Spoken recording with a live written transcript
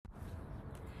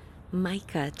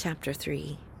Micah chapter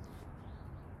 3.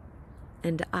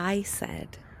 And I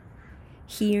said,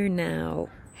 Hear now,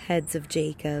 heads of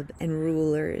Jacob and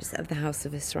rulers of the house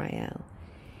of Israel.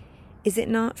 Is it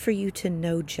not for you to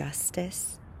know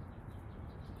justice?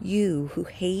 You who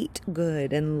hate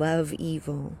good and love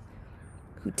evil,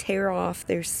 who tear off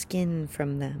their skin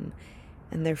from them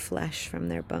and their flesh from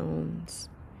their bones,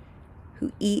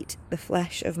 who eat the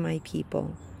flesh of my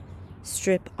people,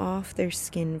 strip off their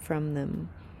skin from them,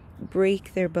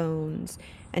 break their bones,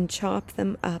 and chop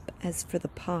them up as for the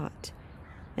pot,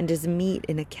 and as meat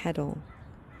in a kettle.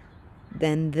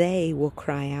 Then they will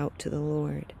cry out to the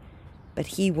Lord, but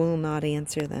he will not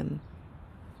answer them.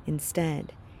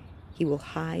 Instead, he will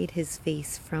hide his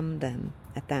face from them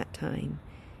at that time,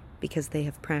 because they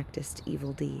have practiced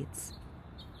evil deeds.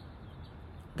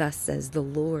 Thus says the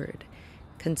Lord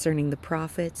concerning the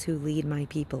prophets who lead my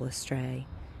people astray.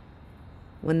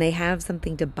 When they have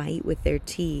something to bite with their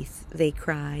teeth, they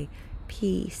cry,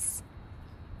 Peace.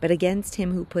 But against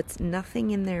him who puts nothing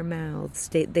in their mouths,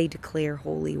 they declare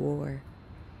holy war.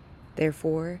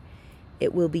 Therefore,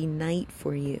 it will be night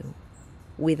for you,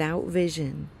 without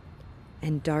vision,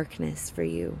 and darkness for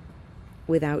you,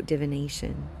 without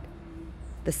divination.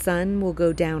 The sun will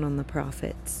go down on the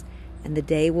prophets, and the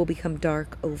day will become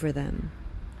dark over them.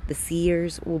 The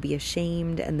seers will be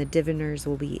ashamed, and the diviners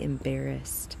will be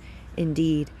embarrassed.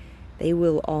 Indeed, they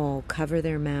will all cover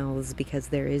their mouths because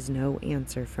there is no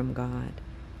answer from God.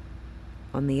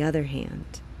 On the other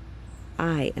hand,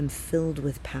 I am filled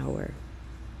with power,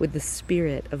 with the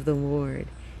Spirit of the Lord,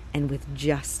 and with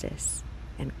justice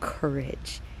and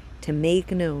courage, to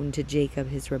make known to Jacob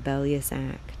his rebellious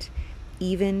act,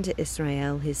 even to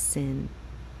Israel his sin.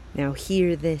 Now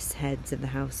hear this, heads of the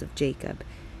house of Jacob,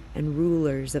 and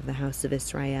rulers of the house of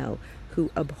Israel, who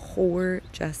abhor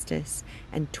justice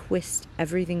and twist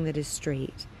everything that is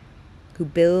straight, who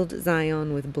build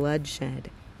Zion with bloodshed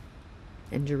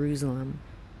and Jerusalem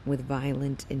with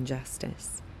violent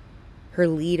injustice. Her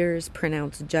leaders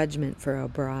pronounce judgment for a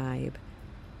bribe,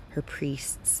 her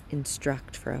priests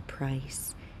instruct for a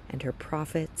price, and her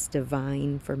prophets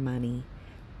divine for money.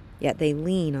 Yet they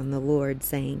lean on the Lord,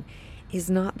 saying, Is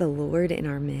not the Lord in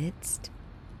our midst?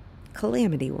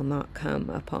 Calamity will not come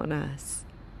upon us.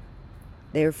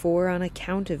 Therefore, on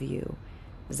account of you,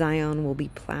 Zion will be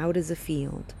plowed as a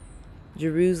field,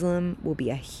 Jerusalem will be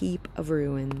a heap of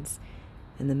ruins,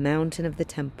 and the mountain of the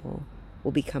temple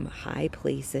will become high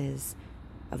places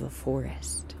of a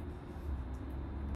forest.